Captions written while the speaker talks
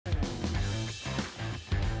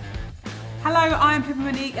Hello, I'm Pippa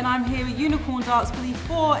Monique and I'm here at Unicorn Darts for the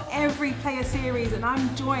For Every Player series, and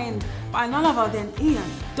I'm joined by none other than Ian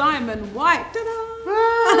Diamond White.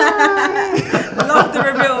 Love the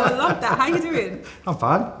reveal, I love that. How you doing? I'm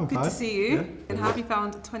fine, I'm Good fine. to see you. Yeah. And how have you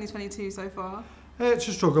found 2022 so far? It's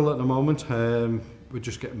a struggle at the moment. We're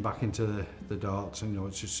just getting back into the darts, and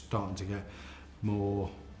it's just starting to get more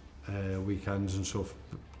weekends and stuff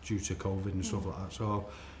due to COVID and stuff like that. So,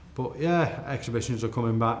 but yeah, exhibitions are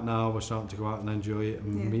coming back now. We're starting to go out and enjoy it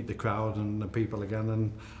and meet the crowd and the people again,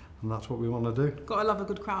 and that's what we want to do. Gotta love a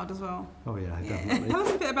good crowd as well. Oh yeah, definitely. Tell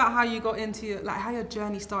us a bit about how you got into, how your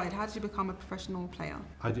journey started. How did you become a professional player?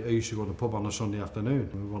 I used to go to the pub on a Sunday afternoon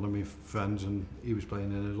with one of my friends, and he was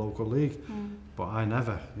playing in a local league. But I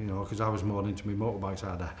never, because I was more into my motorbikes.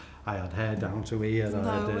 I had hair down to here.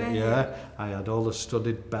 I had all the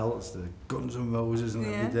studded belts, the Guns N' Roses and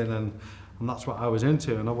everything, and that's what I was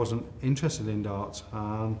into, and I wasn't interested in darts.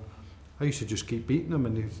 And I used to just keep beating them,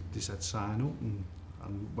 and they said sign up, and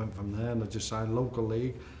went from there, and I just signed local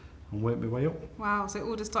league and worked my way up. Wow, so it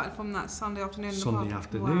all just started from that Sunday afternoon in the pub? Sunday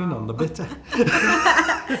afternoon on the bitter.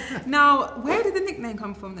 Now, where did the nickname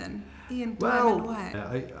come from then? Ian Diamond White?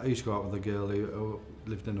 I used to go out with a girl who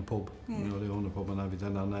lived in a pub, they owned a pub and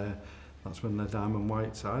everything, and that's when the Diamond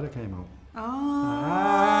White cider came out. What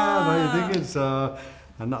are you thinking? So,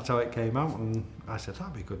 and that's how it came out, and I said,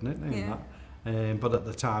 that'd be a good nickname, that. But at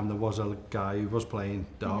the time, there was a guy who was playing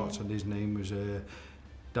darts, and his name was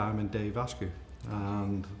Diamond Dave Askew.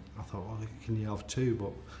 And I thought, well, can you have two?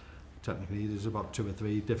 But technically, there's about 2 or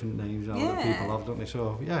 3 different names that people have, don't they?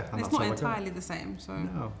 So, yeah. And it's not entirely the same, so.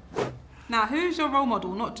 No. Now, who's your role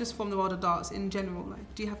model, not just from the world of darts, in general?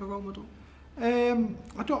 Like, do you have a role model?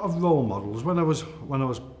 I don't have role models. When I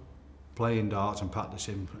was playing darts and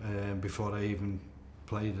practicing, before I even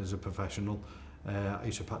played as a professional, I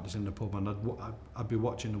used to practice in the pub, and I'd be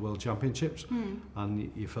watching the World Championships,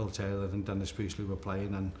 and you Phil Taylor and Dennis Priestley were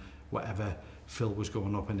playing, and whatever Phil was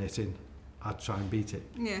going up and hitting, I'd try and beat it.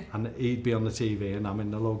 Yeah. And he'd be on the TV, and I'm in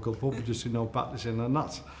the local pub just practicing, and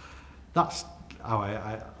that's how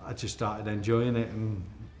I just started enjoying it, and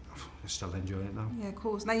I still enjoy it now. Yeah, of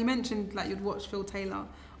course. Now you mentioned you'd watch Phil Taylor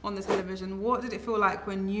on the television. What did it feel like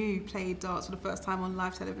when you played darts for the first time on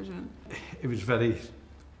live television? It was very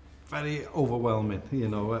overwhelming.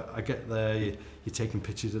 I get there, you're taking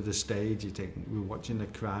pictures of the stage, we're watching the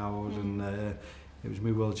crowd, and it was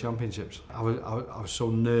my World Championships. I was so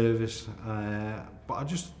nervous, but I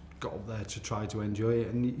just got up there to try to enjoy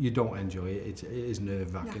it, and you don't enjoy it. It is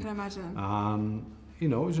nerve-wracking. I can imagine. And it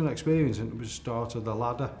was an experience, and it was the start of the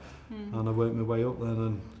ladder, and I worked my way up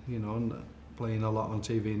then, and playing a lot on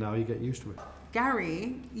TV now, you get used to it.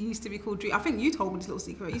 Gary used to be called Dream. I think you told me this little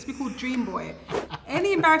secret. He used to be called Dream Boy.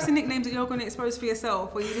 Any embarrassing nicknames that you're going to expose for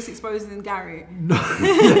yourself, or are you just exposing Gary? No,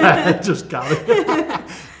 just Gary.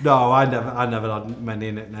 No, I never had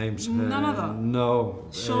many nicknames. None other? No.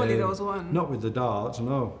 Surely there was one. Not with the darts,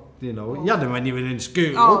 no. You had them when you were in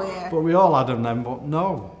school, but we all had them then. But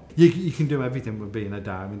no, you can do everything with being a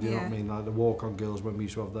diamond. You know what I mean? Like the walk-on girls when we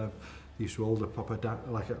used to have them. Used to hold a proper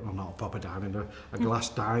not a proper diamond, a glass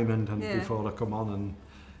diamond, and before I come on,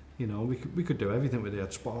 and we could do everything with it.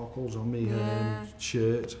 Had sparkles on me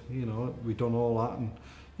shirt, we done all that, and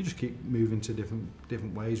you just keep moving to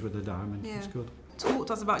different ways with the diamond. It's good. Talk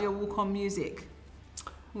to us about your walk-on music.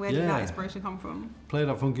 Where did that inspiration come from? Play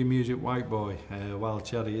that funky music, White Boy, Wild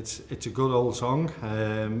Cherry. It's a good old song,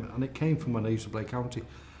 and it came from when I used to play county,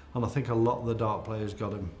 and I think a lot of the dart players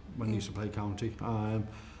got him when I used to play county.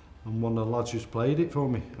 And one of the lads just played it for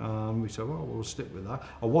me, and we said, well, we'll stick with that.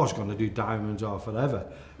 I was going to do Diamonds Are Forever,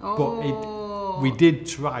 but we did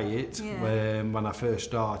try it when I first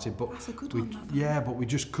started. But that's a good one. But we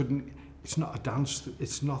just couldn't. It's not a dance.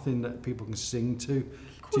 It's nothing that people can sing to.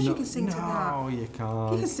 Of course you can sing to that. No, you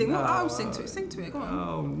can't. You can sing. No. I'll sing to it. Sing to it. Go on.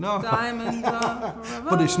 Oh, no. Diamonds Are Forever.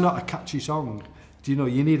 But it's not a catchy song. Do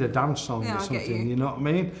you need a dance song or something? I get you. You know what I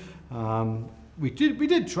mean? We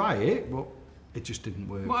did try it, but it just didn't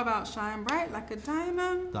work. What about Shine Bright Like a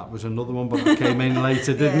Diamond? That was another one, but that came in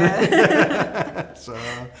later, didn't it? So,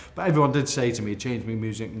 but everyone did say to me, change my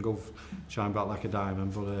music and go Shine Bright Like a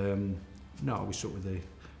Diamond. But no, we stuck with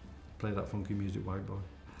play that funky music, White Boy.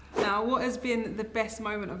 Now, what has been the best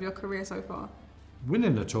moment of your career so far?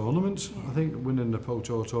 Winning the tournaments. I think winning the Pro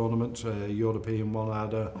Tour tournaments, European one. I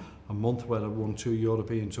had a month where I won 2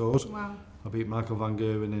 European tours. Wow. I beat Michael van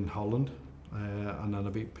Gerwen in Holland. And then I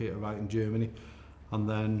beat Peter Wright in Germany, and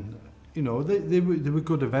then they were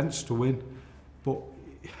good events to win, but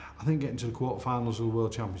I think getting to the quarterfinals of the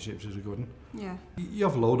World Championships is a good one. Yeah, you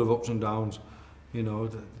have a load of ups and downs, the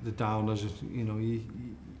downers,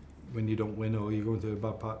 when you don't win or you're going through a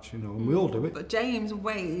bad patch, you know, and we all do it. But James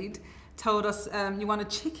Wade told us you won a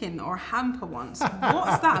chicken or a hamper once.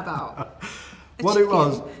 What's that about? What it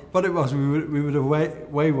was, we were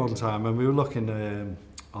away one time and we were looking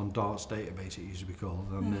on Darts database, it used to be called,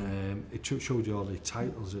 and it showed you all the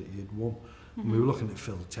titles that you'd won. And we were looking at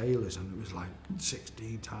Phil Taylor's and it was like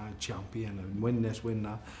 16-time champion and win this, win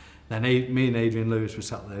that. Then me and Adrian Lewis were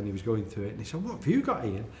sat there and he was going through it and he said, "What have you got,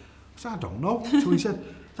 Ian?" I said, "I don't know." So he said,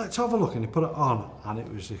 "Let's have a look," and he put it on and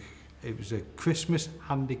it was a Christmas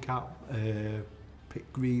handicap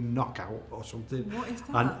pick green knockout or something. What is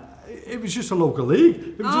that? And it was just a local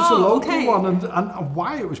league. It was just a local one, and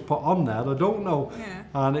why it was put on there, I don't know. Yeah.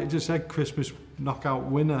 And it just said Christmas knockout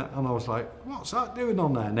winner, and I was like, "What's that doing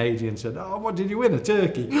on there?" And Adrian said, "Oh, what did you win? A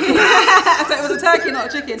turkey." So it was a turkey, not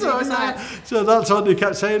a chicken. So that's what they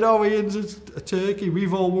kept saying. "Oh, Ian's a turkey.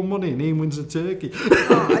 We've all won money, and Ian wins a turkey."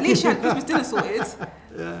 Oh, at least you had Christmas dinner sorted.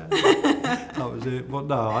 Yeah, that was it. But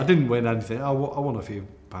no, I didn't win anything. I won a few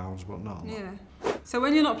pounds, but not a lot. Yeah. So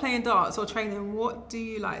when you're not playing darts or training, what do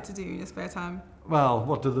you like to do in your spare time? Well,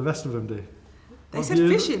 what do the rest of them do? They said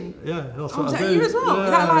fishing. Yeah, that's Oh, what is I that do. you as well? Yeah,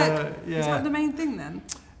 Is that like, yeah. is that the main thing then?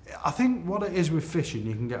 I think what it is with fishing,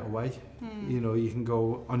 you can get away. You know, you can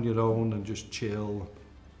go on your own and just chill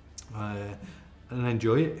and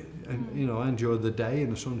enjoy it. And, you know, enjoy the day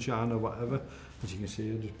and the sunshine or whatever. As you can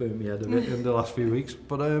see, I just burned my head a bit in the last few weeks.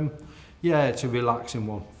 But yeah, it's a relaxing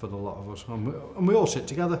one for the lot of us. And we all sit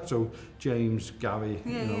together. So James, Gary,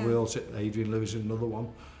 we all sit, Adrian Lewis is another one.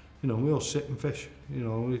 You know, we all sit and fish. You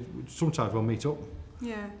know, sometimes we'll meet up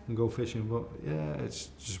and go fishing. But yeah, it's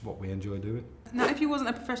just what we enjoy doing. Now, if you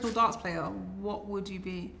wasn't a professional darts player, what would you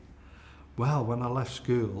be? Well, when I left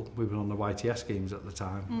school, we were on the YTS schemes at the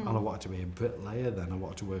time, and I wanted to be a bricklayer, then I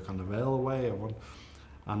wanted to work on the railway,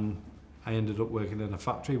 and I ended up working in a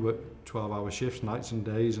factory, worked 12-hour shifts, nights and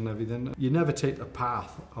days and everything. You never take the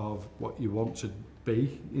path of what you want to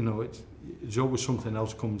be, you know, it's always something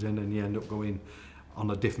else comes in and you end up going on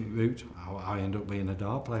a different route. I end up being a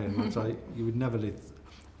dart player, and it's like, you would never have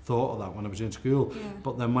thought of that when I was in school. Yeah.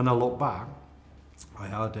 But then when I look back, I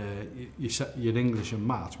had, you set your English and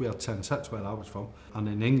maths, we had 10 sets where I was from, and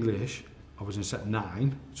in English, I was in set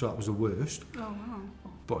 9, so that was the worst. Oh, wow.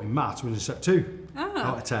 But in maths, I was in set 2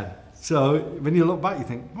 out of 10. So when you look back, you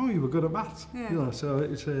think, oh, you were good at maths. Yeah. You know, so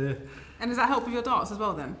it's and does that help with your darts as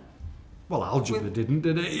well then? Well, algebra did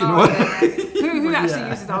it? You know? Yeah. Who actually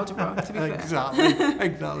uses algebra, to be fair?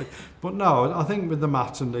 Exactly. But no, I think with the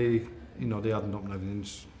maths and the adding up and everything,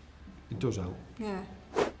 it does help. Yeah.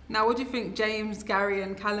 Now, what do you think James, Gary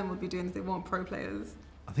and Callum would be doing if they weren't pro players?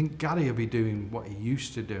 I think Gary will be doing what he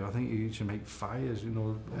used to do. I think he used to make fires, you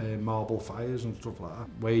know, marble fires and stuff like that.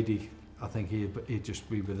 Wadey, I think he'd just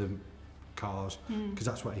be with the cars, because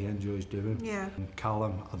that's what he enjoys doing. Yeah. And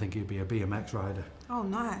Callum, I think he'd be a BMX rider. Oh,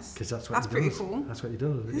 nice. Because that's pretty cool. That's what he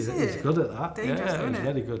does. He's good at that. Dangerous, isn't it? He's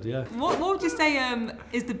very good, yeah. What would you say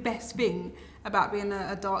is the best thing about being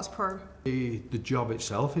a darts pro? The job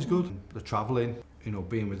itself is good. The travelling, you know,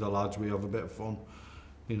 being with the lads, we have a bit of fun.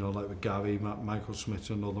 You know, like with Gary, Michael Smith's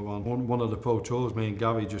another one. One of the pro tours, me and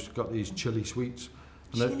Gary just got these chili sweets.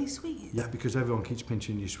 Chili sweets? Yeah, because everyone keeps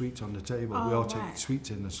pinching your sweets on the table. We all take sweets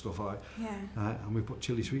in and stuff like that. Yeah. And we put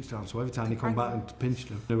chili sweets down, so every time they come back and pinch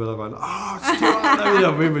them, they were like going, oh, it's too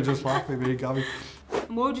hard. We were just laughing, me and Gary.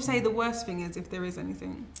 And what would you say the worst thing is, if there is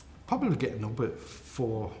anything? Probably getting up at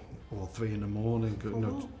 4 or 3 in the morning, you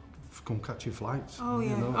know, come catch your flights. Oh, yeah.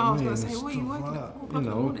 You know I was going to say, what are you working at 4 o'clock in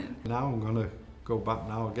the morning? Now I'm going to go back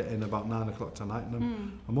now, get in about 9 o'clock tonight,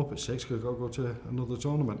 and I'm up at 6 because I've got to go to another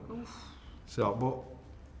tournament. Oof. So, but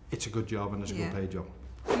it's a good job and it's a good paid job.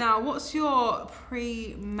 Now, what's your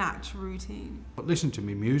pre-match routine? But listen to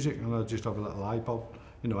me music, and I just have a little iPod.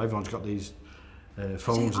 You know, everyone's got these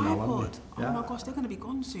phones now, haven't they? Oh my gosh, they're going to be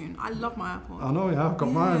gone soon. I love my iPod. I know, yeah, I've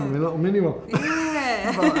got mine, my little mini one.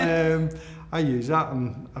 Yeah. But I use that,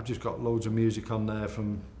 and I've just got loads of music on there,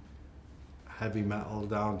 from heavy metal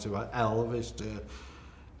down to Elvis to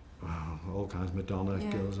all kinds of Madonna,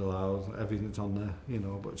 Girls Aloud, everything's on there, you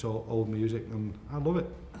know, but it's all old music and I love it.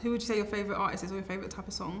 Who would you say your favourite artist is, or your favourite type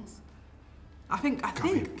of songs? I think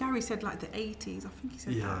Gary said like the 80s, I think he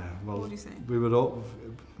said that. Yeah, well, what would you say? We were all,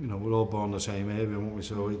 you know, we're all born the same area, weren't we?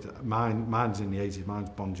 So mine's in the 80s, mine's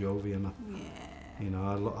Bon Jovi and that. Yeah. You know,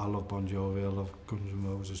 I love Bon Jovi, I love Guns N'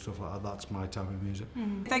 Roses, stuff like that. That's my type of music.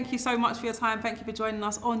 Thank you so much for your time. Thank you for joining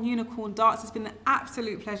us on Unicorn Darts. It's been an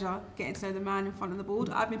absolute pleasure getting to know the man in front of the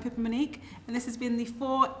board. I've been Pippa Monique, and this has been the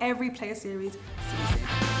For Every Player series. See you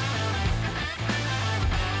soon.